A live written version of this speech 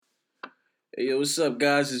Hey, yo, what's up,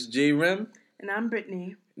 guys? It's J Rem. And I'm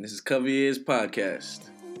Brittany. And this is Cover Years Podcast.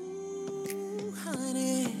 Ooh,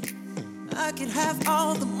 honey, I could have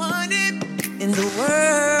all the money in the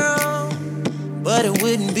world, but it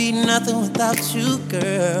wouldn't be nothing without you,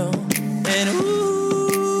 girl. And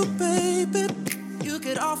ooh, baby, you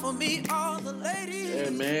could offer me all the ladies. Yeah,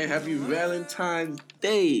 man. Happy Valentine's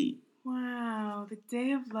Day. Wow, the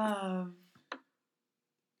day of love.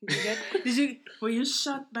 Were you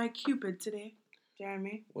shot by Cupid today,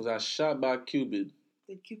 Jeremy? Was I shot by Cupid?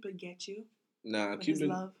 Did Cupid get you? Nah, With Cupid. his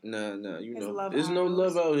love? Nah, you His know. love There's no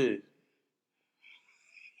arrows. love out here.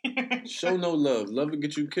 Show no love. Love will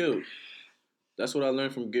get you killed. That's what I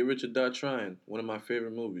learned from Get Rich or Die Trying, one of my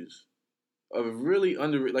favorite movies. A really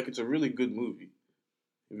underrated, like it's a really good movie.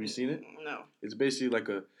 Have you seen it? No. It's basically like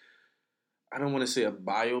I don't want to say a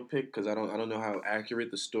biopic because I don't know how accurate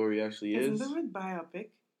the story actually is. Isn't the word biopic?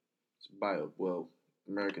 It's well,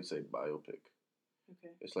 Americans say biopic.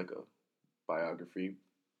 Okay. It's like a biography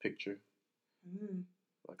picture,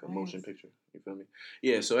 like a motion Nice. picture. You feel me?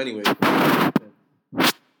 Yeah. So anyway,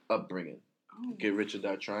 upbringing. Oh. Get Rich or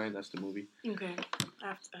Die Trying. That's the movie. Okay.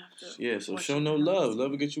 After. Yeah. So watch show it. no love.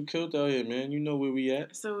 Love will get you killed out here, man. You know where we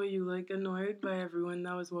at. So were you like annoyed by everyone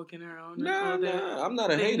that was walking around? with Nah. all their I'm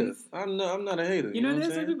not a hater. things? I'm not a hater. You know, what I'm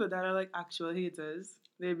there's some saying? people that are like actual haters.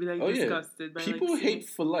 They'd be like Oh, yeah. disgusted by People like hate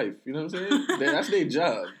for life. You know what I'm saying? That's their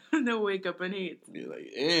job. They'll wake up and hate. You're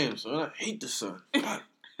like, damn, son, I hate the sun. Fuck.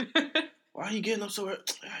 Why are you getting up so early?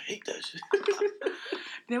 I hate that shit.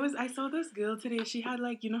 I saw this girl today. She had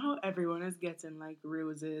like, you know how everyone is getting like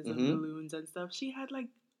roses and balloons and stuff. She had like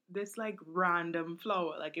this like random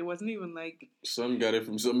flower. Like it wasn't even like. Some got it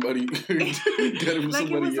from somebody. got it from like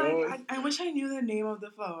it was somebody else. like I wish I knew the name of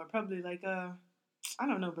the flower. Probably like I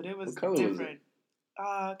don't know, but it was What color was it? different.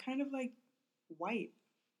 Kind of like white.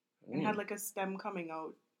 And had like a stem coming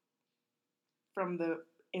out from the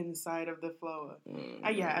inside of the flower.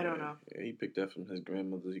 Yeah, I don't know. Yeah, he picked that from his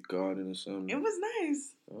grandmother's garden or something. It was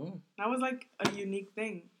nice. Oh, That was like a unique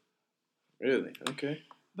thing. really? Okay.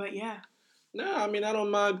 But yeah. No, I mean, I don't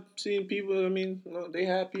mind seeing people. I mean, you know, they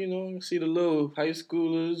happy, you know. See the little high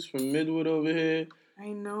schoolers from Midwood over here. I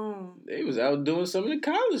know. They was out doing some of the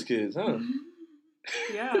college kids, huh?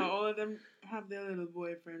 Yeah, all of them have their little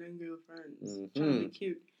boyfriend and girlfriends. Trying to be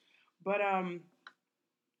cute. But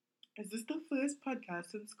is this the first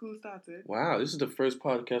podcast since school started? Wow, this is the first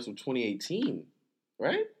podcast of 2018,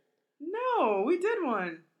 right? No, we did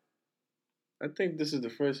one. I think this is the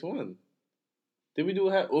first one. Did we do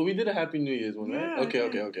we did a Happy New Year's one, right? Yeah, Okay.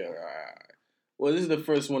 okay. All right. Well, this is the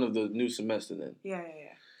first one of the new semester then. Yeah.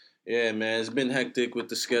 Yeah, man, it's been hectic with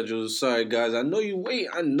the schedules. Sorry, guys. I know you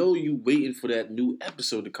waiting for that new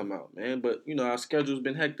episode to come out, man. But, you know, our schedule's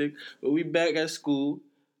been hectic. But we back at school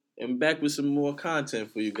and back with some more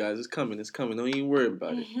content for you guys. It's coming. Don't even worry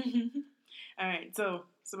about it. All right, so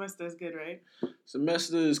semester is good, right?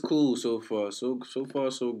 Semester is cool so far. So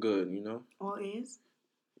far, so good, you know? All A's?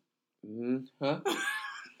 Huh? Why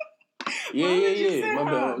Yeah. would you say My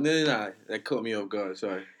huh? bad. No. That caught me off guard.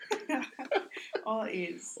 Sorry. All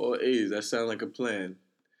A's. Or A's. That sounds like a plan.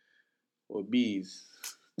 Or B's.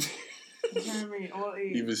 Jeremy, all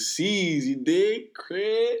A's. Even C's, you dig?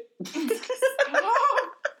 Cred?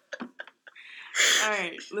 All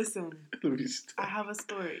right, listen. Let me stop. I have a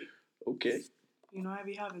story. Okay. You know I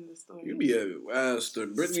be having this story. You be having wild story.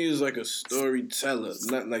 Brittany is like a storyteller.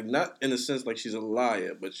 Not in a sense like she's a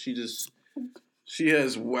liar, but she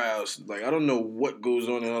has wild. Like, I don't know what goes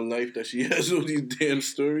on in her life that she has all these damn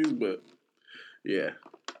stories, but yeah.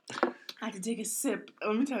 I had to take a sip.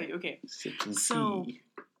 Let me tell you. Okay. Sipping So, tea.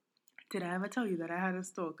 did I ever tell you that I had a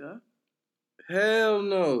stalker? Hell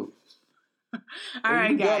no. All And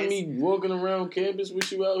right, you guys. got me walking around campus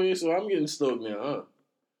with you out here, so I'm getting stalked now, huh?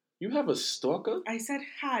 You have a stalker? I said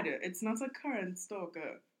had. It's not a current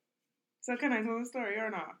stalker. So can I tell the story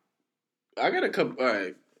or not? I got a couple. All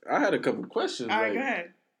right. I had a couple questions. All right, like, go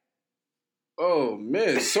ahead. Oh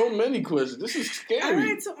man, so many questions. This is scary. All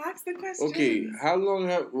right, so ask the question. Okay,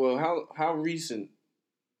 how recent?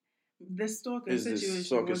 The stalker Is this situation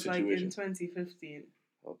stalker was like situation? in 2015.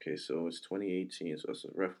 Okay, so it's 2018, so it's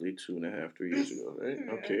roughly 3 years ago, right?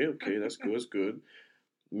 Okay, that's good.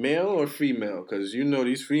 Male or female? Because you know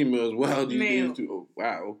these females wild these Male. days too. Oh,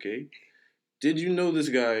 wow, okay. Did you know this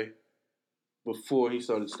guy before he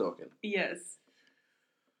started stalking? Yes.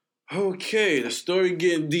 Okay, the story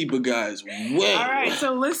getting deeper, guys. Well, All right,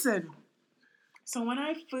 so listen. So when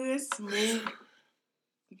I first moved...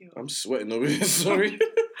 I'm sweating over here, sorry.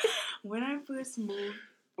 When I first moved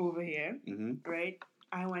over here, right,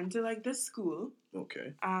 I went to like the school.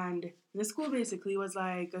 Okay. And the school basically was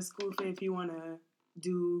like a school for if you want to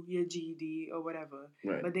do your GED or whatever.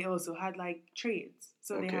 Right. But they also had like trades.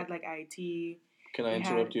 So they had like IT. Can I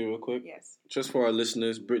interrupt you real quick? Yes. Just for our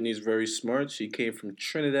listeners, Brittany's very smart. She came from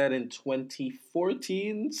Trinidad in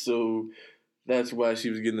 2014, so that's why she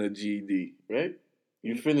was getting a GED, right?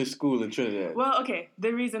 You finished school in Trinidad. Well, okay.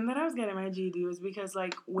 The reason that I was getting my GED was because,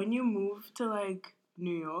 like, when you move to, like,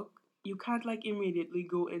 New York, you can't, like, immediately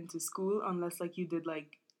go into school unless, like, you did,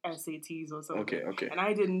 like, SATs or something. Okay. And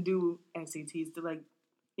I didn't do SATs to, like,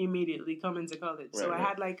 immediately come into college. So I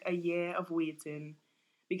had, like, a year of waiting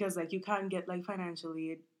because, like, you can't get, like, financial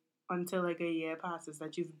aid until, like, a year passes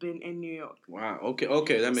that you've been in New York. Wow. Okay,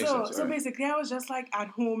 that makes sense. So basically, I was just, like, at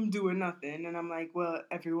home doing nothing. And I'm like, well,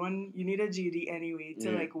 everyone, you need a GED anyway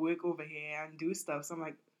to, like, work over here and do stuff. So I'm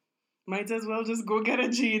like, might as well just go get a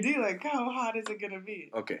GED. Like, how hard is it going to be?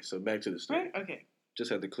 Okay, so back to the story. Right? Okay. Just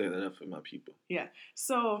had to clear that up for my people. Yeah.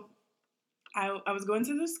 So I was going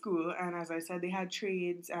to the school, and as I said, they had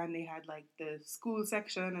trades, and they had, like, the school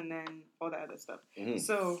section and then all that other stuff. Mm-hmm.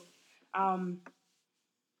 So,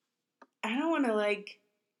 I don't want to, like,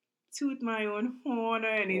 toot my own horn or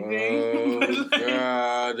anything. Oh, but, like,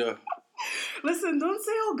 God. Listen, don't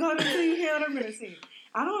say, oh, God, until you hear what I'm going to say.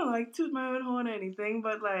 I don't want to, like, toot my own horn or anything,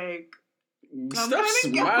 but, like... Stop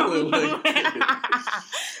smiling like that.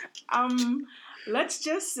 Let's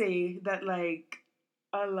just say that, like,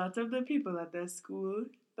 a lot of the people at the school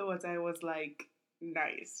thought I was, like,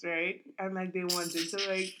 nice, right? And, like, they wanted to,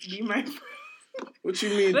 like, be my friend. What you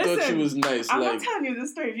mean thought you was nice? I'm like, not telling you the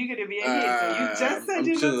story if you're going to be a hater. You just said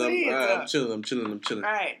you're not a hater. I'm chilling.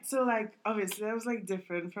 Alright, so, like, obviously I was, like,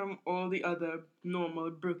 different from all the other normal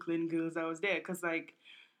Brooklyn girls that was there. Because, like,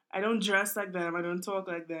 I don't dress like them. I don't talk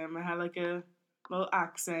like them. I had, like, a little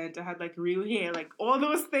accent. I had, like, real hair. Like, all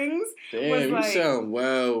those things. Damn, was, you like, sound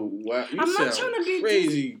wow. You I'm sound not trying to be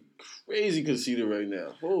crazy conceited right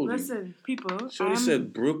now. Holy. Listen, people. Shorty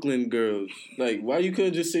said Brooklyn girls. Like, why you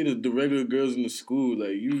couldn't just say the regular girls in the school?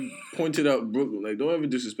 Like, you pointed out Brooklyn. Like, don't ever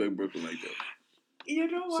disrespect Brooklyn like that.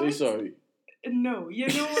 You know what? Say sorry. No, you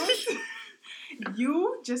know what?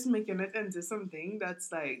 You just making it into something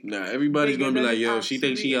that's like... Nah, everybody's gonna be like, yo, she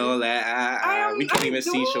thinks she all that. We can't even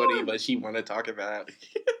see Shorty, but she wanna talk about it.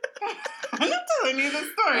 I'm not telling you the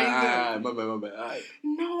story. My bad. Right.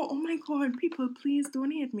 No, oh my God, people, please don't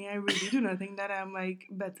hate me. I really do not think that I'm, like,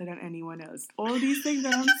 better than anyone else. All these things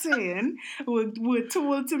that I'm saying were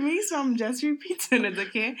told to me, so I'm just repeating it,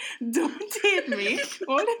 okay? Don't hate me.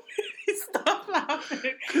 Stop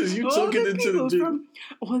laughing. Because you took it into the gym.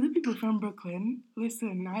 All the people from Brooklyn,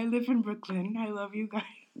 listen, I live in Brooklyn. I love you guys.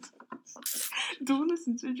 Don't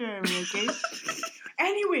listen to Jeremy, okay?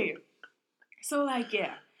 Anyway, so, like,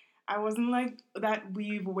 yeah. I wasn't like that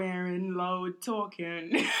weave wearing, loud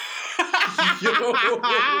talking. Yo,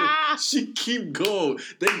 she keep going.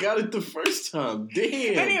 They got it the first time.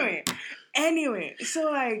 Damn. Anyway, so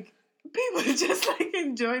like people just like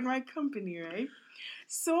enjoyed my company, right?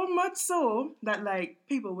 So much so that like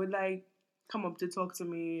people would like come up to talk to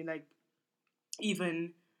me, like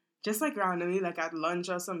even just like randomly, like at lunch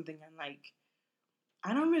or something, and like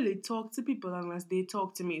I don't really talk to people unless they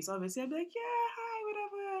talk to me. So obviously I'd be like, yeah, hi, whatever.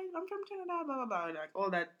 I'm from Trinidad, blah, blah, blah, like all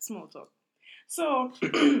that small talk. So,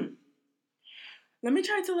 let me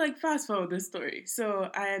try to like fast forward this story. So,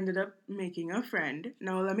 I ended up making a friend.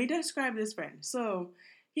 Now, let me describe this friend. So,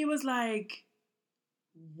 he was like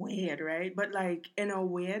weird, right? But like in a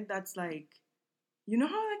weird that's like, you know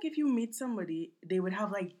how like if you meet somebody, they would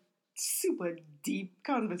have like super deep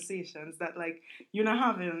conversations that like you're not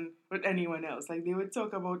having with anyone else. Like they would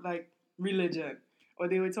talk about like religion, or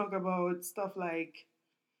they would talk about stuff like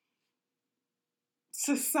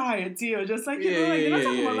society, or just like, you know, like, you're not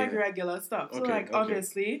talking about like regular stuff. So like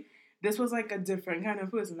obviously this was like a different kind of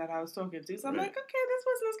person that I was talking to. So I'm like, okay, this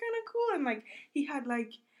person is kind of cool. And like he had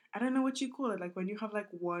like, I don't know what you call it, like when you have like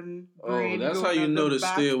one braid. Oh, that's how you know to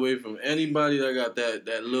stay away from anybody that got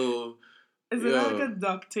that little. Is it like a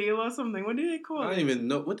ducktail or something? What do they call it? I don't even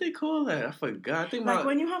know what they call that. I forgot. I think like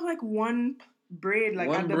when you have like one braid, like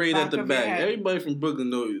one braid at the back. Everybody from Brooklyn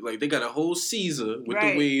know, like they got a whole Caesar with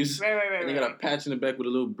the waves. Right. And they got a patch in the back with a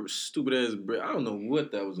little stupid ass braid. I don't know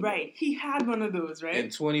what that was about. Right. He had one of those, right? In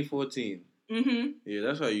 2014. Mm-hmm. Yeah,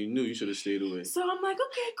 that's how you knew you should have stayed away. So I'm like,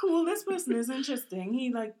 okay, cool. This person is interesting.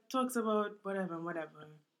 He like talks about whatever.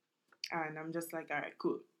 And I'm just like, all right,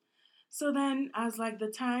 cool. So then as like the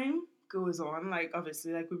time goes on, like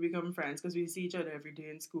obviously like we become friends because we see each other every day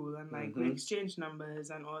in school, and like we exchange numbers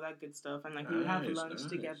and all that good stuff, and like we would have lunch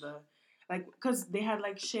together, like because they had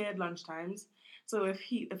like shared lunch times. So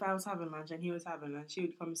if I was having lunch and he was having lunch, he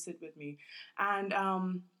would come sit with me, and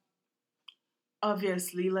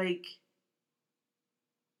obviously like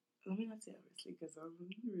let me not say obviously because I'm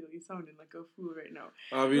really sounding like a fool right now.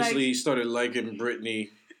 Obviously, Like- he started liking Britney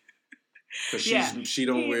because Yeah, she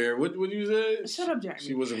don't wear what you said. Shut up, Jeremy.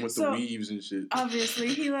 She wasn't with the So, weaves and shit. Obviously,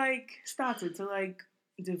 he like started to like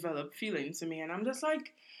develop feelings to me, and I'm just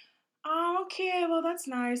like, oh, okay, well that's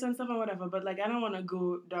nice and stuff and whatever, but like I don't want to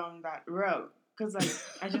go down that route because like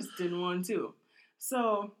I just didn't want to.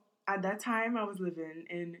 So at that time, I was living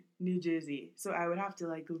in New Jersey, so I would have to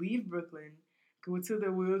like leave Brooklyn, go to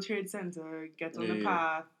the World Trade Center, get on the Yeah.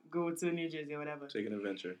 path, go to New Jersey or whatever. Take an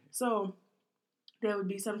adventure. So there would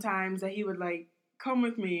be some times that he would like come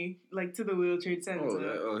with me like to the World Trade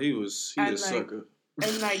Center. He was And, a like, sucker.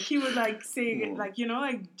 And like he would like say Come on. like, you know,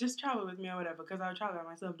 like just travel with me or whatever, because I would travel by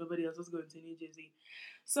myself. Nobody else was going to New Jersey.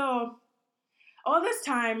 So all this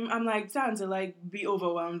time I'm like starting to like be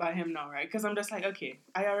overwhelmed by him now, right? Because I'm just like, okay,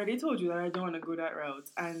 I already told you that I don't want to go that route,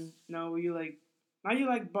 and now you like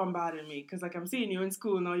bombarding me because like I'm seeing you in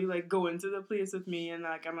school now. You like go into the place with me, and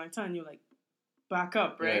like I'm like telling you like back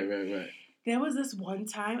up, right? Right. There was this one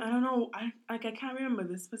time, I don't know, I can't remember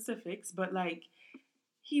the specifics, but like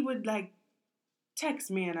he would like text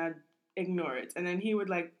me and I'd ignore it, and then he would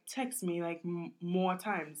like text me like more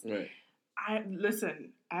times. Right. I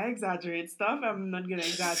exaggerate stuff. I'm not gonna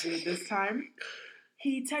exaggerate this time.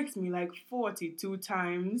 He texted me like 42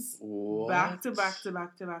 times, What? back to back,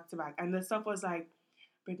 and the stuff was like,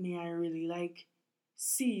 Brittany, I really like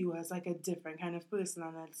see you as like a different kind of person,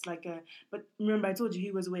 and it's like but remember I told you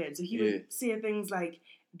he was weird, so he would say things like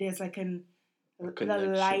there's like the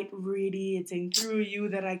light radiating through you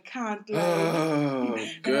that I can't like Oh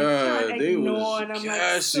that God, I can't they ignore, was and I'm like,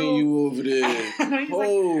 gassing so- you over there. and he's Oh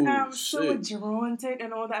like, I'm so shit! drawn to it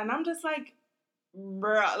and all that, and I'm just like,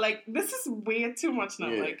 bruh, like this is way too much now.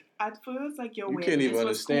 Yeah. Like at first, like your You weirdness can't even was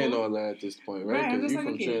understand cool. all that at this point, right? Right, I'm Because just you like,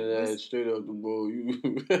 from okay, Trinidad, this- straight up the bowl. You,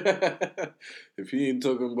 if he ain't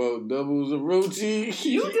talking about doubles of roti,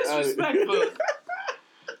 You disrespectful.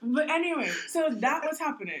 But anyway, so that was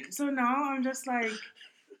happening. So now I'm just like,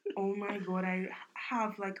 oh my God, I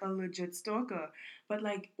have like a legit stalker. But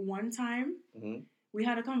like one time, Mhm. we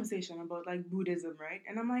had a conversation about like Buddhism, right?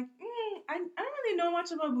 And I'm like, I don't really know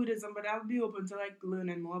much about Buddhism, but I'll be open to like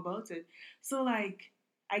learning more about it. So like,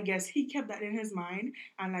 I guess he kept that in his mind.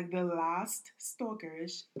 And like the last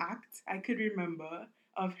stalkerish act I could remember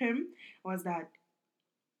of him was that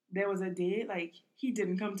there was a day like he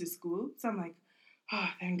didn't come to school. So I'm like, oh,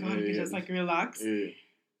 thank God, I could just like relax. Yeah.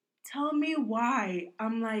 Tell me why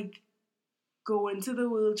I'm like going to the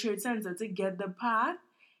World Trade Center to get the path.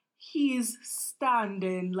 He's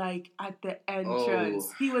standing like at the entrance.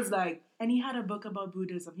 Oh. He was like, and he had a book about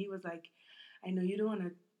Buddhism. He was like, I know you don't want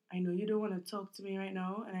to talk to me right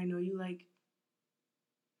now, and I know you like,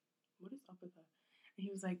 what is up with that? And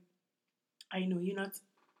he was like, I know you're not.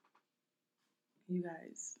 You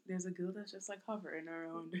guys, there's a girl that's just like hovering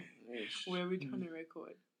around where we're trying to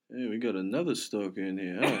record. Yeah, we got another stalker in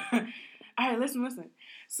here, huh? All right, listen.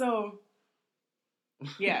 So,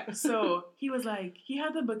 yeah. So he was like, he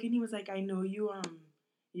had the book and he was like, I know you're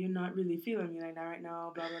not really feeling me like that right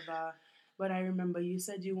now, blah blah blah. But I remember you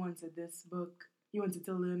said you wanted this book, you wanted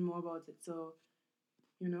to learn more about it. So,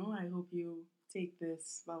 I hope you take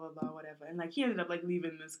this, blah blah blah, whatever. And like he ended up like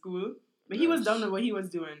leaving the school, but he was Nice. done with what he was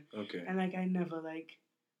doing, Okay. and like I never like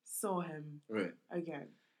saw him Right. again.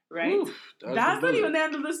 Right. Whew, That's not even the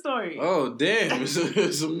end of the story. Oh damn!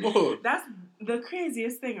 There's some more. That's the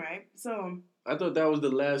craziest thing, right? So I thought that was the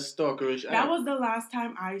last stalkerish act. that was the last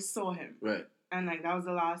time I saw him, right. and like that was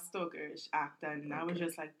the last stalkerish act, and I was Okay.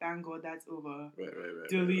 just like, thank God that's over. Right.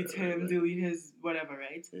 Delete right, him, right. delete his whatever,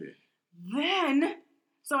 right? Yeah. Then,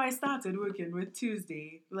 so I started working with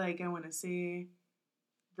Tuesday, like I want to say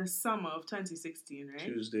the summer of 2016,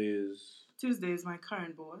 right? Tuesday is my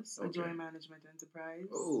current boss, a Okay. Joy Management Enterprise.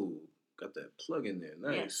 Oh, got that plug in there.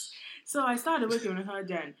 Nice. Yes. So I started working with her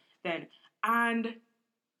then, and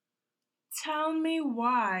tell me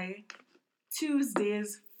why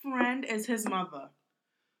Tuesday's friend is his mother.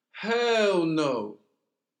 Hell no.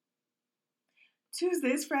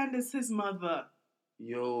 Tuesday's friend is his mother.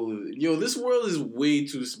 Yo, this world is way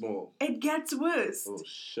too small. It gets worse. Oh,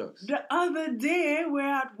 shucks. The other day, we're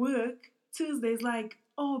at work. Tuesday's like,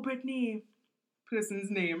 oh, Brittany, person's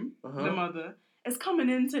name, Uh-huh. the mother, is coming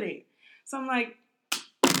in today. So I'm like,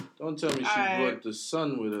 Don't tell me she brought the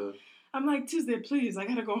son with her. Tuesday, please, I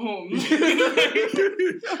gotta go home.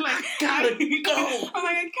 I'm like, Gotta go. I'm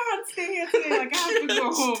like, I can't stay here today. Like, I have to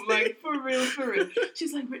go home. Like, for real.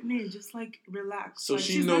 She's like, Brittany, just like relax. So like,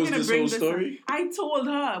 she she's knows not gonna this bring whole this story? up. I told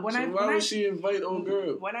her So why would she invite old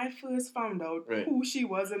girl? When I first found out Right. who she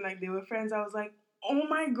was and like they were friends, I was like, oh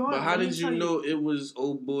my God. But how let me did you tell know it was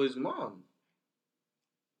old boy's mom?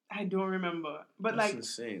 I don't remember. But That's like,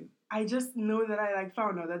 insane. I just know that I like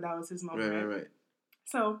found out that was his mom. Right.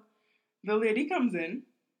 So the lady comes in.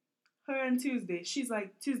 Her and Tuesday, she's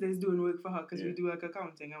like, Tuesday's doing work for her because we do like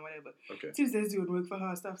accounting and whatever. Okay. Tuesday's doing work for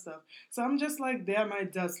her, stuff. So I'm just like there at my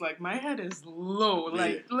desk, like my head is low.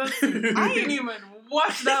 Like, listen, I ain't even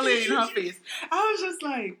watched that lady in her face. I was just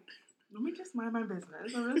like, let me just mind my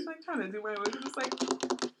business. I'm just like trying to do my work. I'm just like,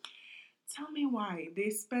 tell me why they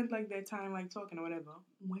spent like their time like talking or whatever.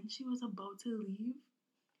 When she was about to leave,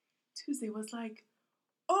 Tuesday was like,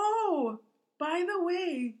 oh, by the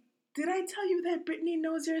way, did I tell you that Brittany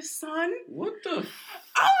knows your son? What the?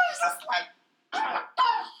 I was just like,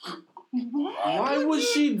 what? Why would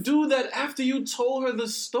she do that after you told her the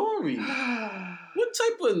story? What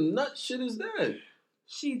type of nut shit is that?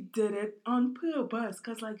 She did it on purpose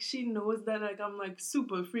because, like, she knows that, like, I'm, like,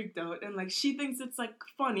 super freaked out. And, like, she thinks it's, like,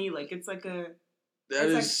 funny. Like, it's, like, a... That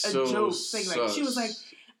it's, is like, so a joke thing. Like, she was, sus. like,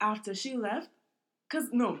 after she left...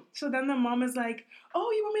 So then the mom is like,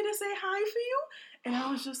 oh, you want me to say hi for you? And I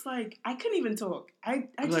was just like... I couldn't even talk. I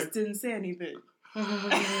just like, didn't say anything. Mom.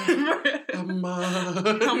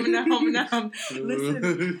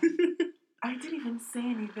 Listen, I didn't even say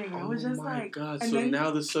anything. I was just like... Oh, my God. And So then,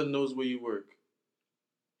 now the son knows where you work.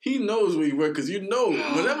 He knows where you work because you know.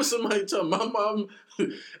 Whenever somebody tell my mom,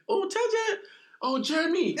 oh, tell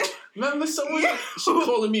Jeremy, remember someone? She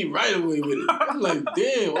calling me right away with it. I'm like,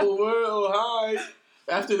 damn, oh, word, oh, hi.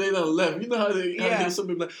 After they done left. You know how they hear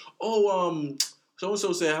somebody like, oh,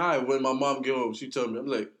 so-and-so said hi. When my mom get home, she told me. I'm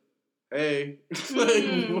like, hey. Like,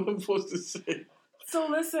 what am I supposed to say? So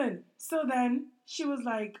listen. So then she was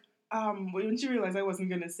like, when she realized I wasn't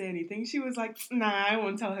going to say anything, she was like, nah, I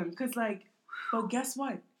won't tell him. Because, like, but guess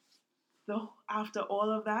what? After all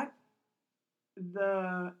of that,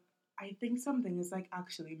 I think something is, like,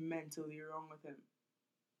 actually mentally wrong with him.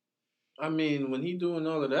 I mean, when he doing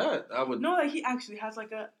all of that, I would... No, like, he actually has,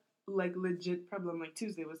 like, a, like, legit problem. Like,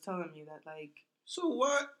 Tuesday was telling me that, like... So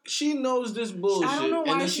what? She knows this bullshit. I don't know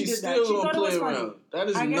why and then she she did still that. She don't thought it play was around. funny. That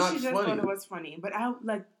is I guess not she just funny. thought it was funny. But I,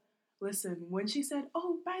 like... Listen, when she said,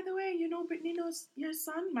 oh, by the way, you know Brittany knows your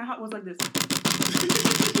son? My heart was like this.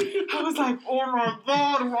 I was like, oh my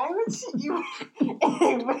God, why would she? It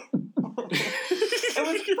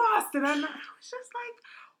was fast, and I was just like,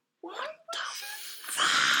 why would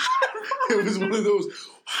It was one of those.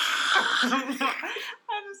 I was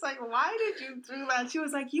just like, why did you do that? She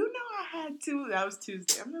was like, you know I had to. That was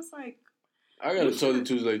Tuesday. I'm just like, I gotta tell you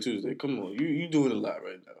Tuesday. Come on, you doing a lot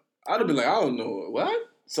right now. I'd have been like, I don't know what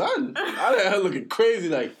son. I'd have her looking crazy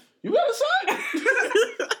like, you got a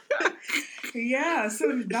son? yeah.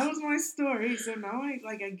 So that was my story. So now I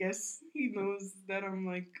guess he knows that I'm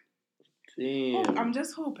like. Damn. I'm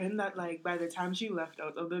just hoping that, like, by the time she left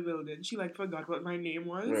out of the building, she, like, forgot what my name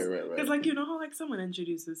was. Right. Because, like, you know how, like, someone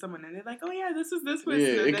introduces someone and they're like, oh, yeah, this is this person.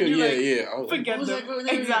 Yeah, and then you, I was forget like, them.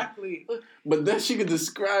 Exactly. But then she could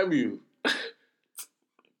describe you.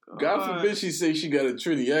 God forbid she say she got a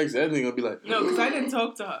Trinity accent. That thing gonna be like... No, because I didn't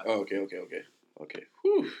talk to her. Oh, okay.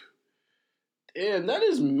 Whew. Damn, that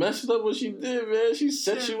is messed up what she did, man. She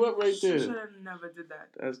set you up right there. She should have never did that.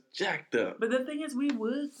 That's jacked up. But the thing is, we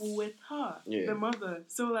work with her, the mother.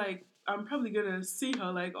 So, like, I'm probably going to see her,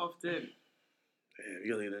 like, often. Damn,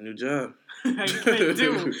 you gotta get a new job. I can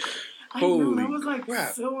do. Holy I know, that was, like,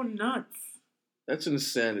 crap. so nuts. That's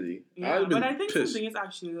insanity. Yeah, but I think something is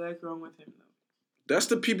actually, like, wrong with him, though. That's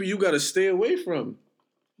the people you gotta stay away from.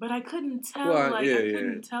 But I couldn't tell, I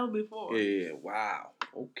couldn't tell before. Yeah, wow.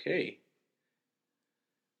 Okay.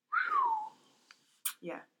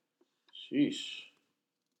 Yeah. Sheesh.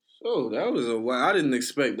 So, that was I didn't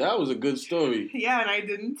expect. That was a good story. Yeah, and I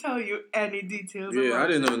didn't tell you any details about it. Yeah, I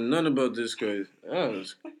didn't know none about this guy. That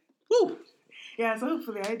was... Woo! Yeah, so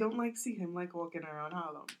hopefully I don't, like, see him, like, walking around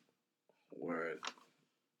Harlem. Word.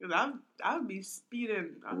 Because I would be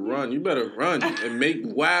speeding. You better run and make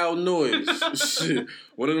wild noise. Shit.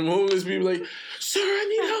 One of them homeless people like, sir, I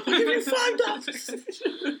need help. I'll give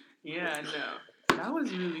you $5. Yeah, I know. That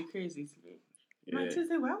was really crazy to me. Yeah. My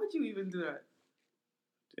sister, why would you even do that?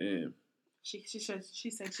 Damn. She said she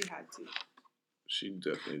had to. She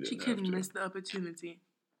definitely did. She couldn't miss the opportunity.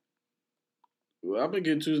 Well, I'm going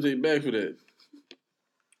to get Tuesday back for that.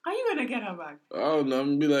 How you going to get her back? I don't know. I'm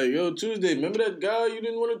going to be like, yo, Tuesday, remember that guy you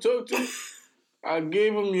didn't want to talk to? I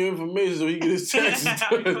gave him your information so he could his taxes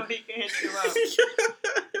done. So he can hit you up.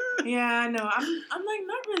 Yeah, I know. I'm like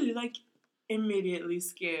not really like immediately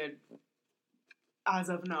scared as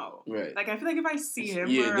of now. Right. Like I feel like if I see him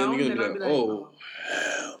then around, you're then gonna I'll be be like, like, oh,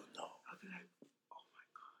 hell no. I'll be like, oh my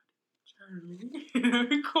God,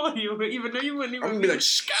 Jeremy. Call you, even though you wouldn't even. I'm gonna be like,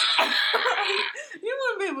 Scott. You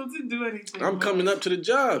won't be able to do anything. I'm coming up to the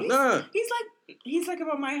job. Nah. He's like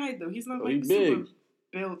about my height though. He's not like He super big.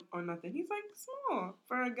 built or nothing. He's like small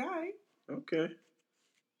for a guy. Okay.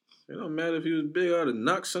 It don't matter if he was big. I'd have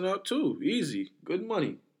knocked son out too. Easy. Good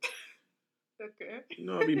money. Okay. You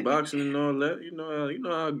know, I'll be boxing and all that. You know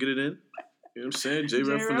how I'll get it in. You know what I'm saying?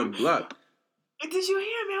 J-Ram from the block. Did you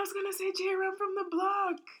hear me? I was gonna say J-Ram from the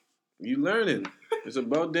block. You learning. It's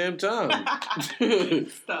about damn time.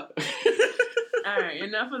 Stop. Alright,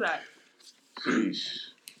 enough of that.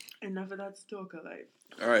 Sheesh. Enough of that stalker life.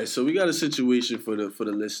 All right, so we got a situation for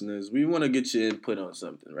the listeners. We want to get your input on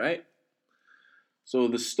something, right? So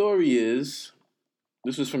the story is,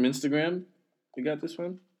 this was from Instagram. You got this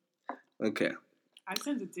one? Okay. I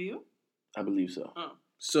sent it to you? I believe so. Oh.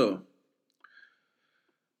 So,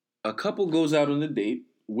 a couple goes out on a date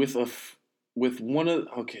with one of,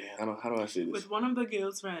 how do I say this? With one of the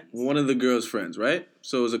girl's friends. One of the girl's friends, right?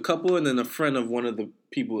 So it was a couple and then a friend of one of the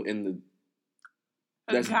people in the...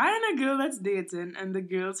 A guy and a girl that's dating and the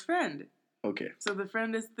girl's friend. Okay. So the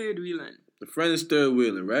friend is third wheeling. The friend is third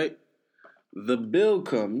wheeling, right? The bill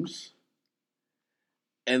comes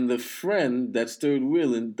and the friend that's third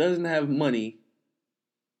wheeling doesn't have money.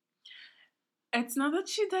 It's not that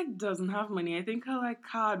she doesn't have money. I think her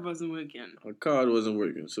card wasn't working. Her card wasn't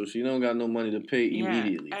working, so she don't got no money to pay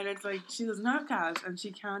immediately. And it's like she doesn't have cash and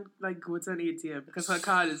she can't go to an ATM because her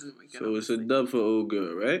card isn't working. So it's a dub for old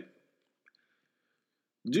girl, right?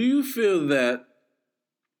 Do you feel that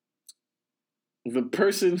the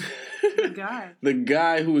person, the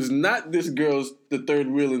guy who is not this girl's, the third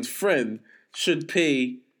wheeling's friend, should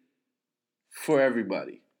pay for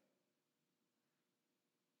everybody?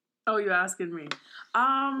 Oh, you're asking me.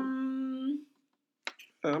 I'm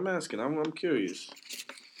asking. I'm curious.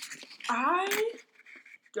 I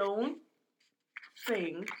don't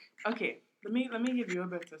think. Okay, let me give you a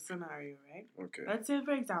better scenario, right? Okay. Let's say,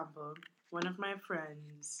 for example, one of my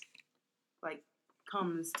friends,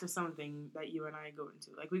 comes to something that you and I go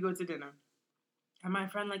into. We go to dinner. And my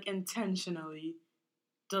friend, intentionally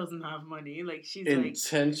doesn't have money. She's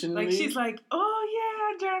intentionally? She's oh,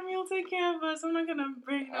 yeah, Jeremy will take care of us. I'm not going to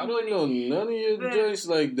bring no I don't know none of your joints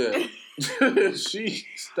like that. She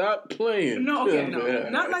stopped playing. No, okay, no.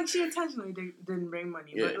 Not she intentionally didn't bring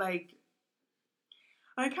money. Yeah. But,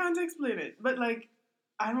 I can't explain it. But,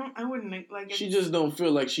 I wouldn't, she just don't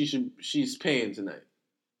feel like she's paying tonight.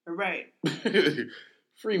 Right.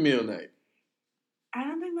 Free meal night. I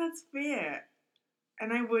don't think that's fair.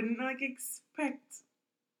 And I wouldn't, expect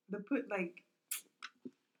you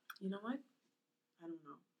know what?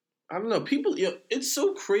 I don't know. People, it's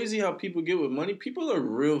so crazy how people get with money. People are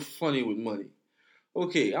real funny with money.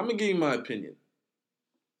 Okay, I'm going to give you my opinion.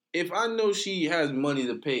 If I know she has money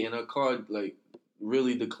to pay and her card,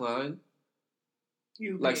 really declined,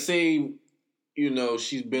 say,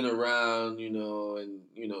 she's been around, and,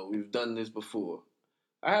 we've done this before.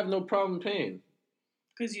 I have no problem paying.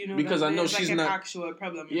 Because I know she's not an actual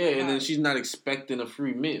problem. Yeah, and then she's not expecting a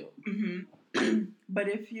free meal. Mm-hmm. But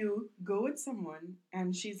if you go with someone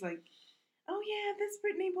and she's like, "Oh yeah, this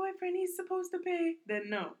Brittany boyfriend, he's supposed to pay," then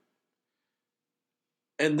no.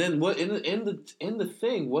 And then what in the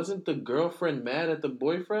thing, wasn't the girlfriend mad at the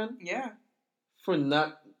boyfriend? Yeah. For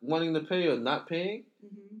not wanting to pay or not paying?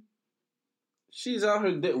 Mm-hmm. She's out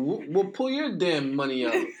her well, pull your damn money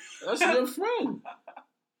out. That's your friend.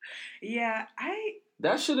 Yeah,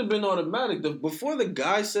 that should have been automatic. Before the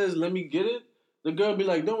guy says, "Let me get it," the girl be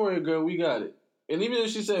like, "Don't worry, girl, we got it." And even if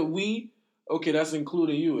she said "we," okay, that's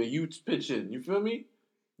including you, and you pitch in. You feel me?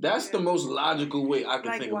 That's the most logical way I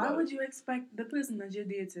can think about it. Why would you expect the person that you're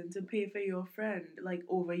dating to pay for your friend,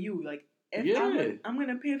 over you? I'm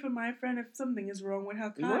gonna pay for my friend if something is wrong with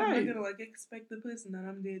her card. Right. I'm not gonna expect the person that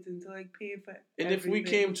I'm dating to pay for and everything. If we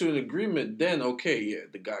came to an agreement, then okay, yeah,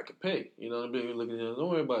 the guy could pay. You know what I mean? Looking at him, don't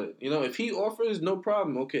worry about it. If he offers, no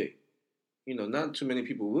problem, okay. Not too many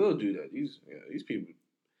people will do that. These people,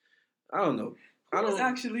 I don't know. Who's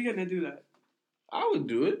actually gonna do that? I would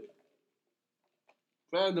do it.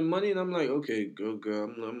 If I had the money and I'm like, okay, girl,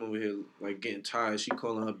 I'm over here getting tired. She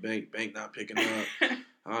calling her bank not picking up.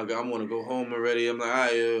 I want to go home already. I'm like, all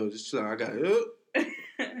right, just chill out. I got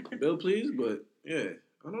it. Bill, please. But, yeah,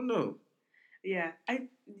 I don't know. Yeah.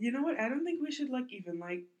 You know what? I don't think we should, even,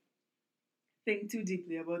 think too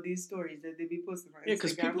deeply about these stories that they be posting on Instagram. Yeah,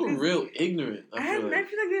 because people are real ignorant. I feel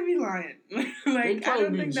like they be lying. I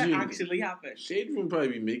don't think that actually happened. Shade Room probably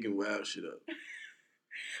be making wild shit up.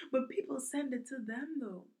 But people send it to them,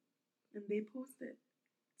 though. And they post it.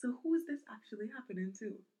 So who is this actually happening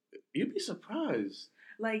to? You'd be surprised.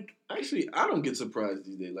 Like, actually, I don't get surprised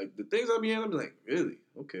these days. Like, the things I be in, I'm like, really?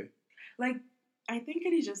 Okay. Like, I think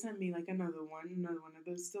he just sent me like another one of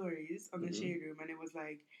those stories on the Mhm. shade room, and it was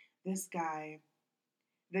like this guy.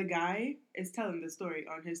 The guy is telling the story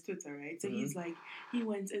on his Twitter, right? So he's Mhm. like, he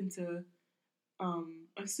went into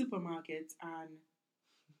a supermarket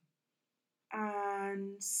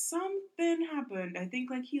and something happened. I think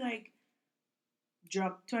like he like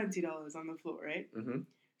dropped $20 on the floor, right? Mhm.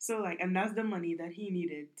 So like, and that's the money that he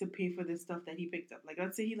needed to pay for the stuff that he picked up. Like,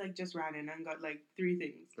 let's say he like just ran in and got like 3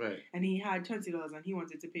 things, Right. and he had $20 and he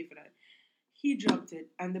wanted to pay for that. He dropped it,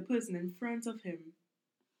 and the person in front of him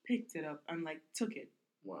picked it up and like took it,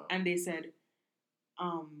 Wow. and they said,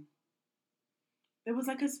 there was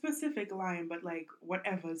like a specific line, but like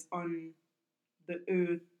whatever's on the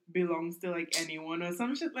earth belongs to like anyone or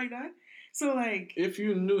some shit like that. So like, If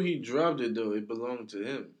you knew he dropped it though, it belonged to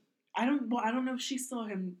him. I don't know if she saw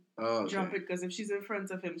him Oh, okay. drop it, because if she's in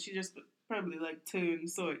front of him, she just probably like turned,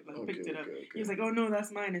 saw it, like picked it up. Okay. He was like, "Oh no,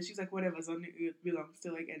 that's mine," and she's like, "Whatever's on the earth belongs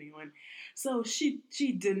to like anyone." So she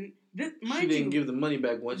didn't. She didn't give the money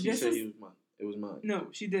back once she this said is- it was mine. It was mine. No,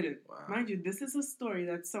 she didn't. Wow. Mind you, this is a story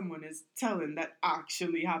that someone is telling that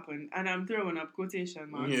actually happened, and I'm throwing up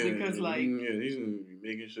quotation marks because like, he's gonna be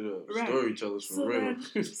making shit up. Right. Storytellers for real.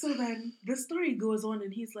 So then the story goes on,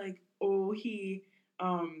 and he's like, "Oh,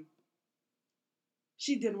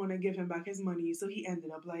 she didn't want to give him back his money, so he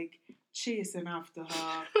ended up like chasing after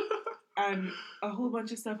her and a whole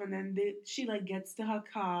bunch of stuff. And then she like gets to her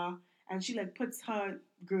car, and she like puts her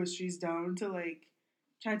groceries down to like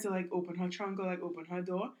try to like open her trunk or like open her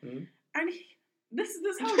door. Mhm. And this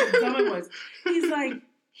is how dumb it was. He's like,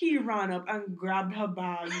 he ran up and grabbed her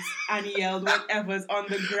bags and yelled, "Whatever's on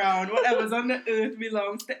the ground, whatever's on the earth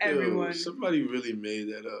belongs to everyone." Yo, somebody really made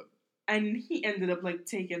that up. And he ended up like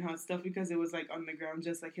taking her stuff because it was like on the ground,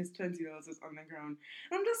 just like his $20 was on the ground.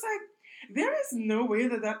 And I'm just like, there is no way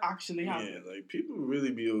that actually happened. Yeah, like people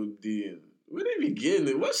really be ODing. Where they be getting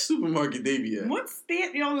it? What supermarket they be at? What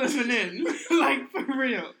state y'all living in? Like, for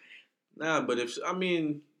real. Nah, but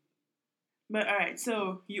But alright,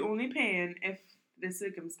 so you only paying if the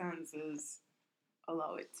circumstances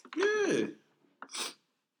allow it. Yeah.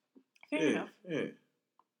 Fair enough. Yeah.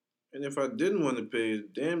 And if I didn't want to pay, it's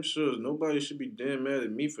damn sure nobody should be damn mad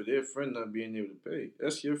at me for their friend not being able to pay.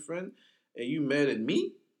 That's your friend, and you mad at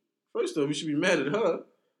me? First off, you should be mad at her,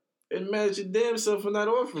 and mad at your damn self for not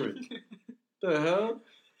offering. The hell?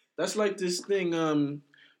 That's like this thing,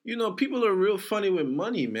 people are real funny with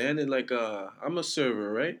money, man. And like, I'm a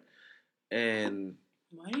server, right? And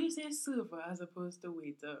why do you say server as opposed to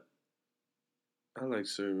waiter? I like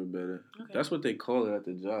server better. Okay. That's what they call it at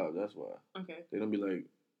the job. That's why. Okay. They don't be like,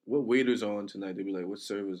 what waiter's on tonight? They be like, what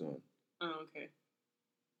server's on? Oh, okay.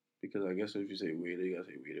 Because I guess if you say waiter, you gotta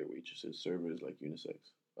say waiter, waitresses. Server is like unisex.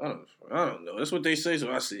 I don't know. That's what they say,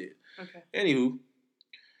 so I see it. Okay. Anywho,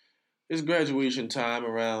 it's graduation time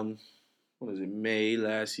around, May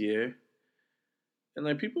last year. And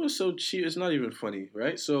like people are so cheap, it's not even funny,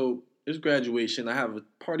 right? So it's graduation. I have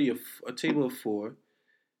a table of 4,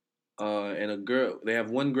 and a girl. They have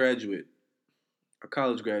one graduate, a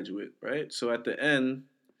college graduate, right? So at the end,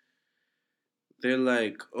 they're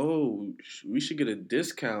like, "Oh, we should get a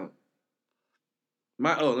discount."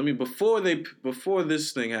 Before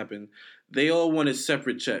this thing happened, they all wanted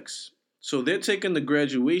separate checks. So they're taking the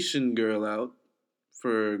graduation girl out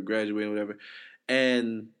for graduating, whatever,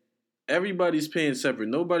 and everybody's paying separate.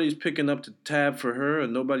 Nobody's picking up the tab for her, or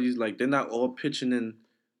they're not all pitching in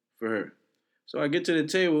for her. So I get to the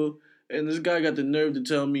table, and this guy got the nerve to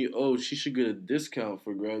tell me, "Oh, she should get a discount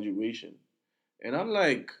for graduation," and I'm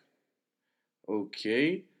like,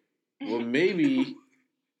 "Okay, well maybe."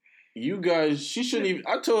 You guys, she shouldn't even.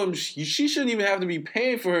 I told him she shouldn't even have to be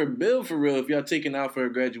paying for her bill for real if y'all taking out for her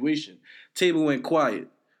graduation. Table went quiet.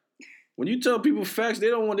 When you tell people facts,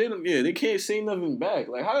 they can't say nothing back.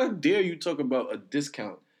 Like, how dare you talk about a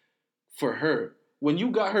discount for her when you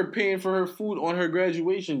got her paying for her food on her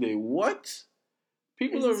graduation day? What?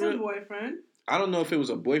 People Is this a boyfriend? I don't know if it was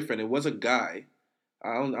a boyfriend. It was a guy.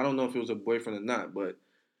 I don't know if it was a boyfriend or not, but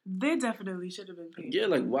they definitely should have been paying. Yeah,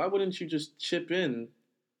 like why wouldn't you just chip in?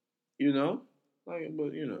 You know,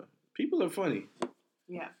 people are funny.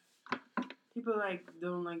 Yeah, people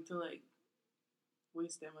don't like to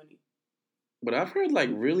waste their money. But I've heard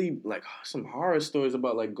really some horror stories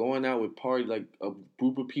about going out with a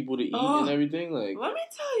group of people to eat and everything. Like, let me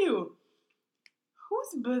tell you,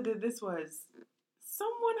 whose birthday this was?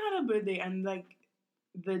 Someone had a birthday and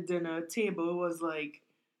the dinner table was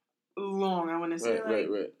long. I want to say right.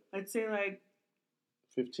 Let's say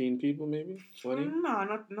 15 people, maybe 20. No,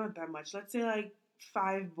 not that much. Let's say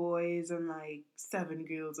 5 boys and like 7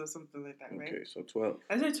 girls or something like that, right? Okay, so 12.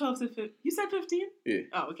 I said 12 to 15. You said 15? Yeah.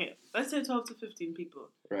 Oh, okay. Let's say 12 to 15 people.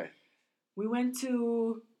 Right. We went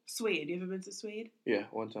to Suede. You ever been to Suede? Yeah,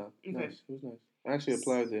 one time. Okay. Nice. It was nice. I actually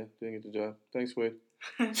applied there. Didn't get the job. Thanks, Wade.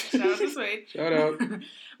 Shout out to Suede. Shout out.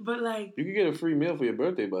 But like, You could get a free meal for your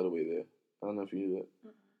birthday, by the way, there. I don't know if you knew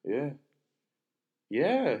that. Yeah.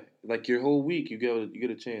 Yeah. Like your whole week, you get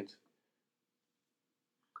a chance.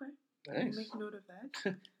 okay, Nice. make note of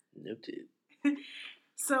that. Noted.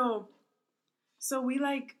 So we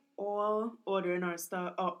like all ordering our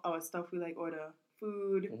stuff. We like order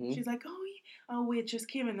food. Mhm. She's like, oh, yeah. Our waitress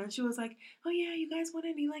came in and she was like, oh yeah, you guys want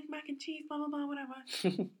any like mac and cheese, blah blah blah,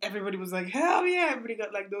 whatever. Everybody was like, hell yeah! Everybody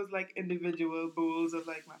got like those like individual bowls of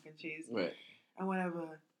like mac and cheese Right. and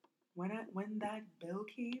whatever. When that bill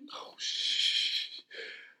came, Oh, shh.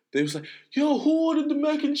 They was like, yo, who ordered the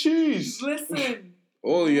mac and cheese? listen,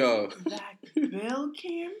 All when y'all. that bill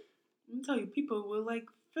came, let me tell you, people were like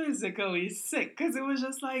physically sick because it was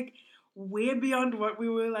just like way beyond what we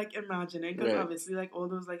were like imagining. Because Right. obviously, like all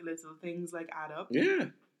those like little things like add up. Yeah.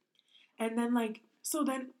 And then like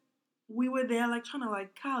then we were there like trying to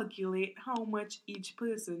like calculate how much each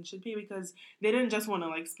person should pay because they didn't just want to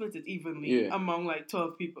like split it evenly Yeah. among like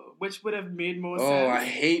 12 people, which would have made more Oh, sense. I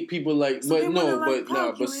hate people like, So they but no, wanna, like, but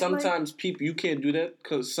no, but calculate, sometimes people, you can't do that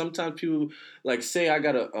because sometimes people, like, say I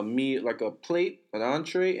got a meal, like a plate, an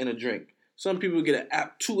entree, and a drink. Some people get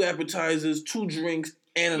 2 appetizers, 2 drinks,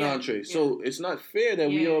 and an Yeah, entree. yeah. So it's not fair that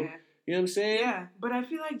we all, you know what I'm saying? Yeah, but I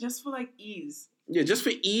feel like just for like ease. Yeah, just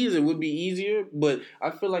for ease, it would be easier. But I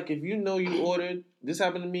feel like if you know you ordered, this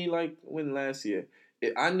happened to me like when last year.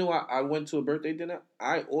 I knew I went to a birthday dinner.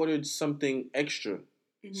 I ordered something extra.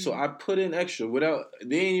 So I put in extra without,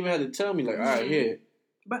 they ain't even had to tell me, like, all right, here.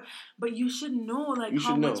 But you should know like You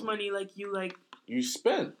how should much know. money like you like You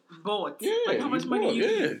spent. bought. Yeah. Like how much money you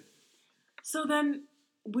yeah. So then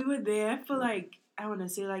we were there for like I want to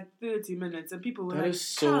say like 30 minutes and people were That like is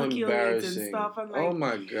so calculating embarrassing. stuff and like Oh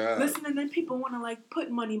my God. listen, and then people want to like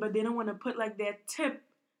put money but they don't want to put like their tip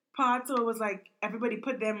part, so it was like everybody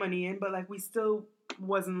put their money in but like we still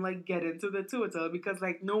wasn't like getting to the total because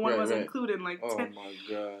like no one Right, was right. including like Oh tip. my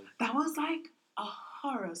God. That was like a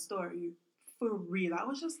horror story for real. I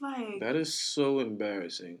was just like That is so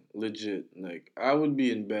embarrassing. Legit. Like, I would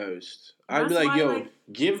be embarrassed. I'd be That's like, why, yo, like-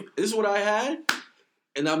 this is what I had,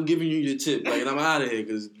 and I'm giving you your tip. Like, and I'm out of here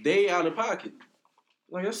because they out of pocket.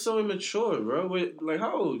 Like, that's so immature, bro. Wait, like,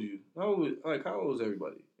 how old are you? How old is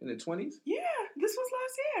everybody? In their 20s? yeah, this was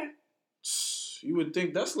last year. You would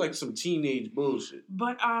think that's like some teenage bullshit.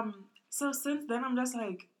 But so since then I'm just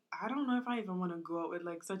like I don't know if I even want to go out with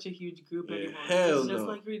like such a huge group Yeah, anymore. hell It's just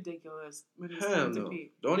no. like ridiculous when it's Hell time to no. pay.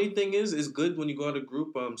 The only thing is, it's good when you go out a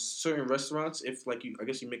group. Certain restaurants, if like I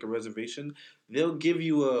guess you make a reservation, they'll give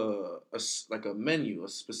you like a menu, a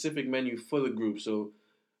specific menu for the group, so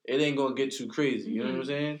it ain't gonna get too crazy. You know what I'm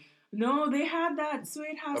saying? No, they had that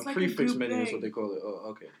Sweet House A like prefix a group menu thing. is what they call it. Oh,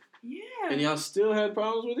 okay. Yeah. And y'all still had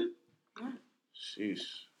problems with it? Yeah. Sheesh.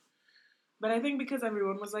 But I think because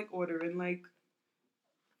everyone was like ordering like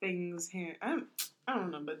things here. I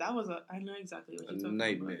don't know, but that was I know exactly what A you're talking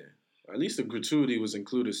nightmare. At least the gratuity was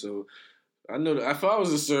included, so I know that if I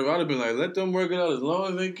was a server, I'd have been like, let them work it out as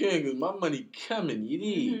long as they can, because my money coming. You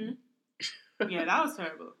need. about. Yeah, that was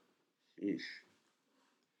terrible. Sheesh.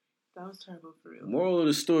 That was terrible for real. Moral of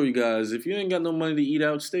the story, guys: if you ain't got no money to eat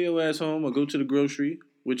out, stay your ass home or go to the grocery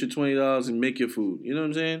with your $20 and make your food. You know what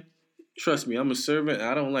I'm saying? Trust me, I'm a servant. And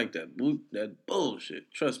I don't like that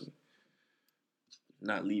bullshit. Trust me.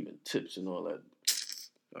 Not leaving tips and all that.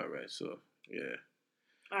 All right, so yeah,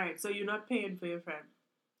 All right, so you're not paying for your friend,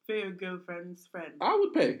 for your girlfriend's friend. I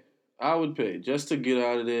would pay just to get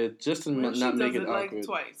out of there, just to Well, not make does it like awkward.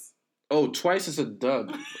 twice. Oh, twice is a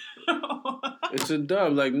dub. It's a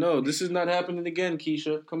dub. Like, no, this is not happening again,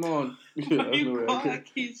 Keisha. Come on. Why you call her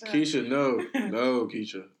Keisha? Keisha, no,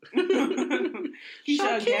 Keisha.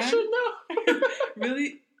 Keisha again? no.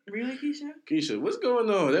 Really, Keisha? Keisha, what's going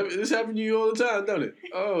on? This happens to you all the time, don't it?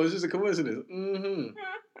 Oh, it's just a coincidence. Mm-hmm.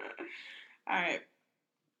 All right,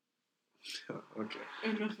 Okay.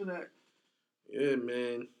 enough of that. Yeah,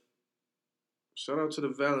 man. Shout out to the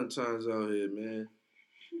Valentines out here, man.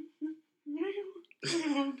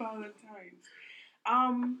 Valentine's.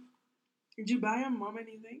 Did you buy your mom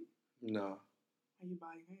anything? Nah. Are you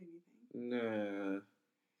buying her anything? Nah.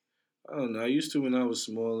 I don't know. I used to when I was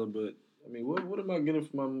smaller, but I mean, what am I getting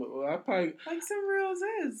for my mom? Well, I probably. Like some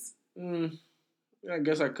roses. I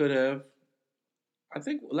guess I could have. I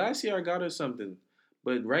think last year I got her something,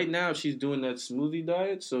 but right now she's doing that smoothie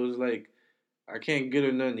diet, so it's like I can't get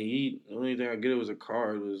her nothing to eat. The only thing I get her was a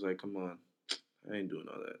card. It was like, come on, I ain't doing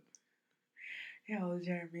all that. Yeah, well,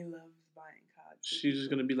 Jeremy loves buying cards. She's just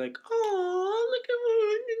gonna be like, "Oh, look at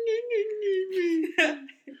what."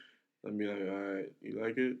 I'd be like, "All right, you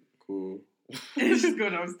like it? Cool." Just go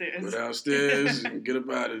downstairs. Go downstairs and get up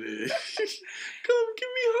out of there. Come,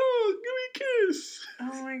 give me a hug, give me a kiss.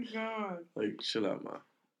 Oh my god! Like, chill out, ma.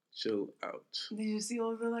 Chill out. Did you see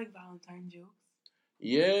all the like Valentine jokes?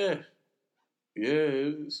 Yeah. Yeah,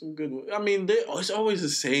 it's some good ones. I mean, it's always the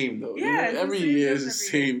same, though. Yeah, You know? Every year it's the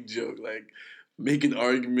same joke. Like, make an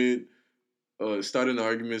argument, starting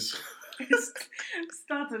arguments.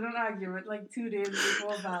 Started an argument like 2 days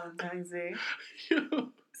before Valentine's Day.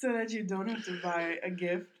 Yo. So that you don't have to buy a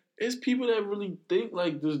gift. It's people that really think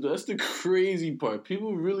like this. That's the crazy part.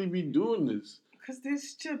 People really be doing this. Because they're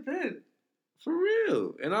stupid. For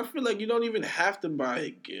real. And I feel like you don't even have to buy a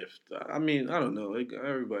gift. I mean, I don't know.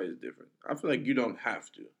 Everybody's different. I feel like you don't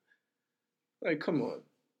have to. Like, come on.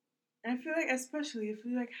 I feel like, especially if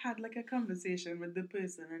you like had like a conversation with the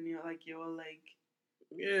person and you're like, yeah,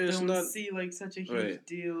 it's don't not see like such a huge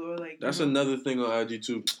deal or like. That's another thing on IG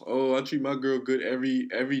too. Oh, I treat my girl good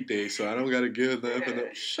every day, so I don't gotta give her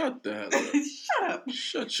nothing. Shut the hell up. Shut up.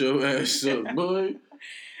 Shut your ass up, boy.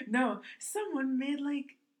 No, someone made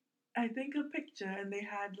like, I think a picture and they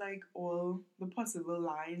had like all the possible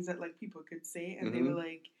lines that like people could say and they were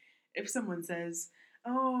like, if someone says,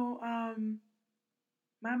 "Oh,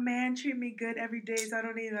 my man treat me good every day, so I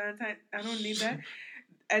don't need that. I don't need that."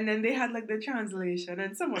 And then they had like the translation,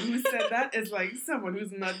 and someone who said that is like someone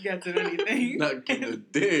who's not getting anything, not getting a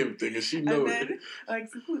damn thing, and she knows it. Like,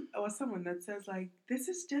 or someone that says like, "This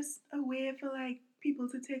is just a way for like people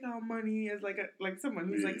to take our money," as like someone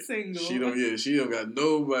who's like single. She don't got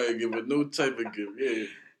nobody give her no type of gift. Yeah,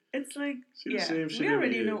 it's like we shit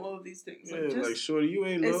already know all these things. Yeah, like shorty, you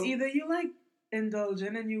ain't low. It's either you like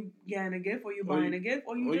indulging and you getting a gift, or you buying a gift,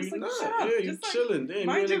 or you just like not. shut up. Yeah, you just chilling. Like, Damn,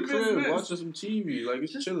 you in the crib watching some TV. Like,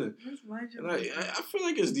 it's chilling. Just mind your and I feel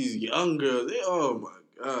like it's these young girls. Oh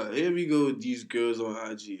my god, here we go with these girls on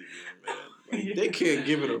IG again, man. Like, they can't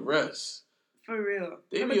give it a rest. For real.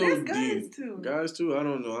 They but be there's OD. guys too. Guys too. I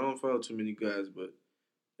don't know. I don't follow too many guys, but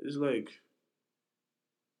it's like,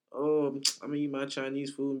 oh, I'm gonna eat my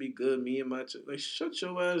Chinese food and be good. Me and my like, shut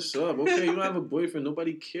your ass up. Okay, you don't have a boyfriend.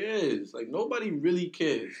 Nobody cares. Like, nobody really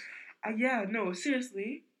cares. Yeah, no,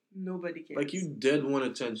 seriously, nobody cares. Like, you dead want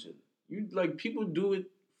attention. You like, people do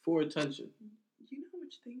it for attention. You know how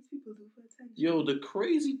much things people do for attention.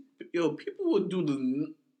 People will do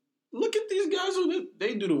the. Look at these guys who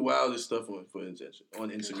they do the wildest stuff for attention on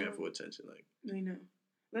Instagram for attention. Like, I know.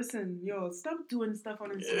 Listen, stop doing stuff on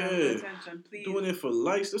Instagram for attention, please. Doing it for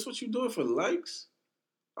likes. That's what you doing for likes?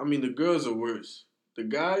 I mean, the girls are worse. The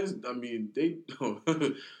guys, I mean, they don't. What?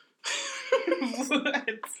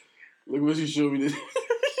 Look what you showed me.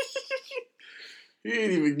 He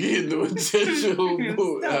ain't even getting no attention. Don't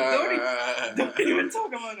even talk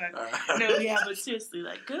about that. No, yeah, but seriously,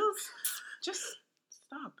 like, girls, just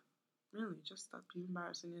stop. Really, just stop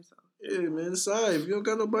embarrassing yourself. Yeah, man, it's alright. If you don't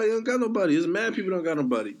got nobody, you don't got nobody. It's mad people don't got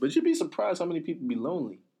nobody. But you'd be surprised how many people be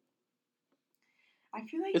lonely. I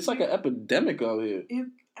feel like it's like an epidemic out here.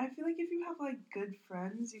 I feel like if you have like good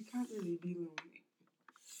friends, you can't really be lonely.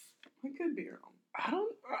 I could be wrong.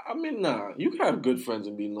 I mean, nah. You can have good friends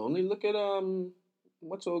and be lonely. Look at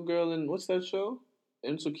what's old girl in what's that show?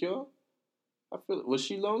 Insecure. Was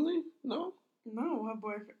she lonely? No. No, her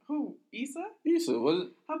boyfriend. Who? Issa? Issa, was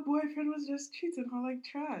it? Her boyfriend was just treating her like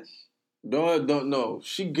trash. Don't know.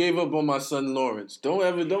 She gave up on my son Lawrence. He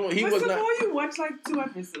was not. You watch like 2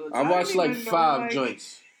 episodes. I watched like 5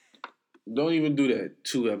 joints. Don't even do that.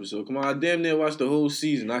 2 episodes. Come on, I damn near watched the whole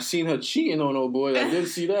season. I seen her cheating on old boy. I did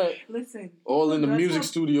see that. Listen. All in the music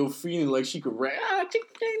studio feeling like she could rap.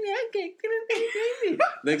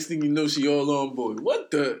 Next thing you know, she all on board.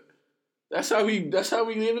 What the? That's how we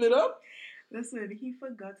living it up? Listen, he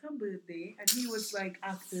forgot her birthday and he was like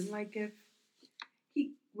acting like if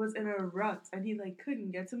he was in a rut and he like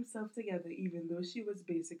couldn't get himself together even though she was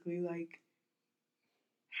basically like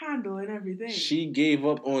handling everything. She gave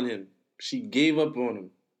up on him.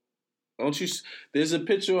 Don't you? There's a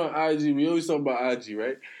picture on IG. We always talk about IG,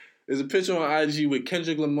 right? There's a picture on IG with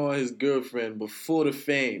Kendrick Lamar and his girlfriend before the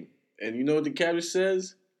fame. And you know what the caption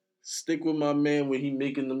says? Stick with my man when he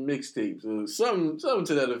making the mixtapes or something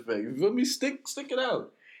to that effect. You feel me? Stick it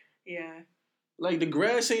out. Yeah. Like, the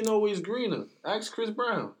grass ain't always greener. Ask Chris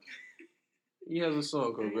Brown. He has a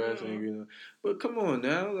song called Grass Ain't Greener. But come on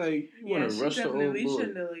now, like, you want to rush the old boy. She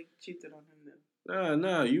shouldn't have like cheated on him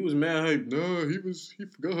Nah, though. you was mad hype. Nah, he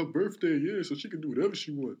forgot her birthday, yeah, so she could do whatever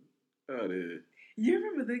she want. Out there. You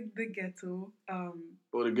remember the ghetto,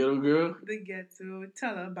 Or the ghetto girl? the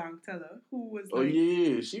ghetto bank teller, who was Oh, like...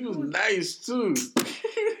 yeah. She was nice, too.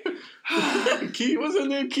 What's her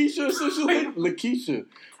name? Keisha or something like Lakeisha.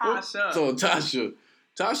 Tasha. So, Tasha.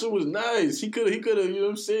 Tasha was nice. He could have, you know what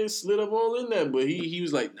I'm saying, slid up all in that. But he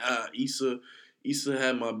was like, nah, Issa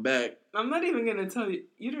had my back. I'm not even going to tell you.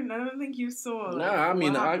 I don't think you saw, like, nah, I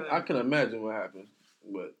mean, I can imagine what happened.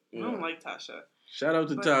 But, I don't like Tasha. Shout out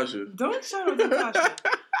to Tasha. Don't shout out to Tasha.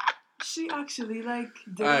 She actually, like,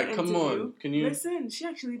 did an interview. Come on. Can you... Listen, she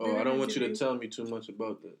actually did an interview. I don't want you to tell me too much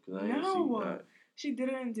about that. Cause I ain't seen that. She did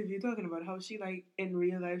an interview talking about how she, like, in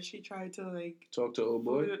real life, she tried to, like... Talk to old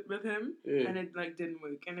boy? With him. Yeah. And it, like, didn't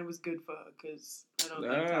work. And it was good for her, because I don't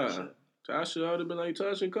like Tasha. Tasha, I would have been like,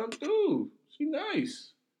 Tasha, come through. She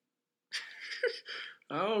nice.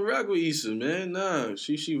 I don't rock with Issa, man. Nah,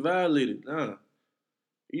 she violated. Nah.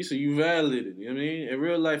 Issa, you violated. You know what I mean? In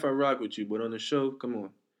real life, I rock with you, but on the show, come on.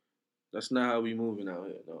 That's not how we moving out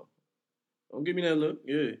here, no. Don't give me that look.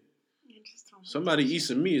 Yeah. Somebody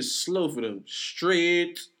Issa me is slow for them.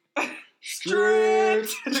 Straight. Yo,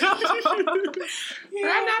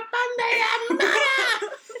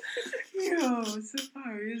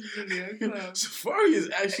 Safari is really a clown. Safari is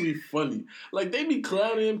actually funny. Like, they be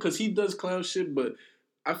clowning him because he does clown shit, but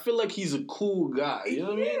I feel like he's a cool guy. You know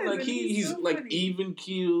what I mean? Like, he's so like funny. Even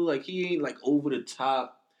keel. Like, he ain't like over the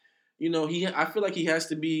top. You know, I feel like he has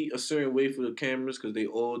to be a certain way for the cameras because they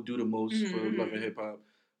all do the most for Love and Hip Hop.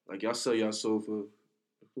 Like, y'all sell y'all soul for...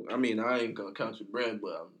 I mean, I ain't gonna count your brand,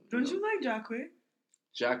 but... Don't you like Jacquay?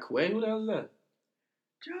 Jacquay? Who the hell is that?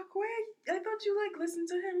 Jacquay? I thought you, like, listened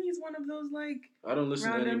to him. He's one of those, like... I don't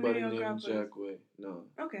listen to anybody named Jacquay. No.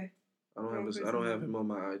 Okay. I don't have him on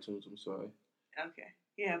my iTunes. I'm sorry. Okay.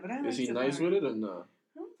 Yeah, but I like Is he nice with it or not?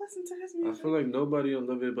 I don't listen to his music. I feel like nobody on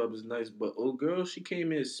Love Hip Hop is nice, but old girl, she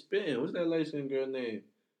came in spitting. What's that light-skinned girl name?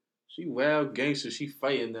 She wild gangster. She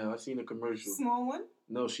fighting now. I seen a commercial. Small one?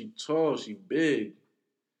 No, she tall. She big.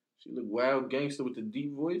 She look wild gangster with the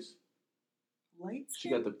deep voice. Light skin? She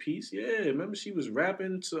got the piece. Yeah, remember she was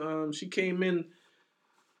rapping to she came in.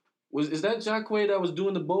 Is that Jacquay that was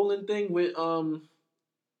doing the bowling thing with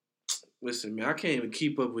Listen, man, I can't even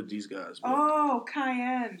keep up with these guys. Bro. Oh,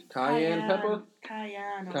 Cayenne Pepper?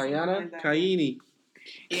 Cayenne.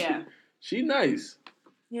 Yeah. She nice.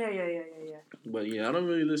 Yeah. But yeah, I don't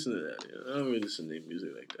really listen to that. I don't really listen to their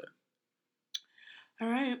music like that. All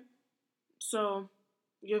right. So,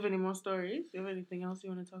 you have any more stories? You have anything else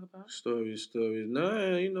you want to talk about? Stories.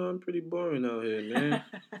 Nah, you know, I'm pretty boring out here, man.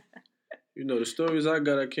 You know, the stories I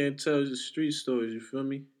got, I can't tell. It's street stories, you feel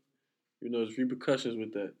me? You know, there's repercussions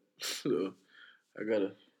with that. So, I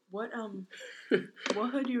gotta... What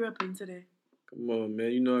hood you repping today? Come on,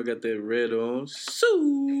 man. You know I got that red on.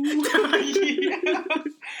 Sue!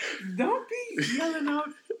 Don't be yelling out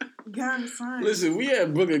gang signs. Listen, we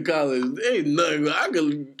at Brooklyn College. Ain't nothing.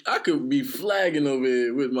 I could be flagging over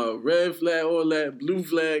here with my red flag, all that, blue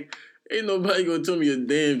flag. Ain't nobody gonna tell me a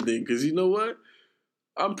damn thing. Because you know what?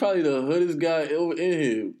 I'm probably the hoodest guy over in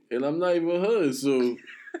here. And I'm not even hood, so...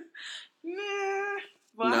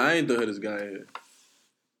 Nah, I ain't the hoodest guy here.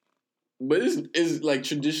 But it's like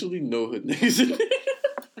traditionally no hood niggas in there.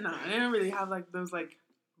 Nah, they don't really have like those like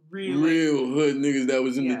real hood niggas that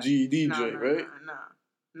was in the GED joint, right?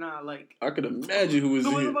 Nah, like I could imagine who was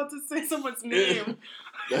in. I was about to say someone's name.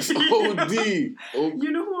 That's OD. You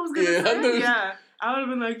know who I was gonna say? Yeah. I would have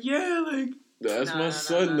been like, like that's my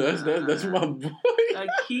son. That's my boy. Like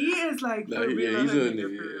he is like for real. Yeah, he's a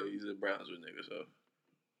nigga. Yeah, he's a Brownsville nigga. So,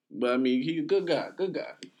 but I mean, he's a good guy. Good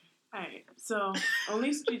guy. Alright, so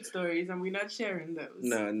only street stories, and we're not sharing those.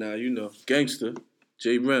 Nah, you know, gangster,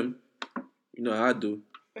 J Rem, you know how I do.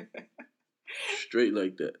 Straight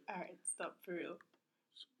like that. Alright, stop for real.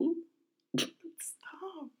 Ooh.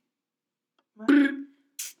 Stop.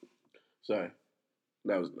 Sorry,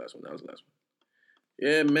 that was the last one.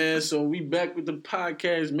 Yeah, man. So we back with the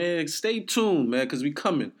podcast, man. Stay tuned, man, because we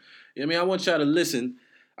coming. You know what I mean? I want y'all to listen.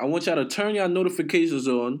 I want y'all to turn y'all notifications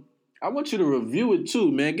on. I want you to review it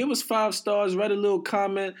too, man. Give us 5 stars. Write a little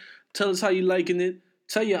comment. Tell us how you liking it.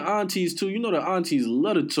 Tell your aunties too. You know the aunties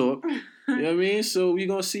love to talk. You know what I mean? So we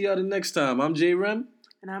gonna see y'all the next time. I'm J Rem.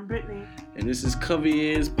 And I'm Brittany. And this is Cover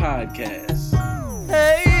Ears Podcast.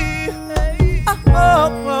 Hey.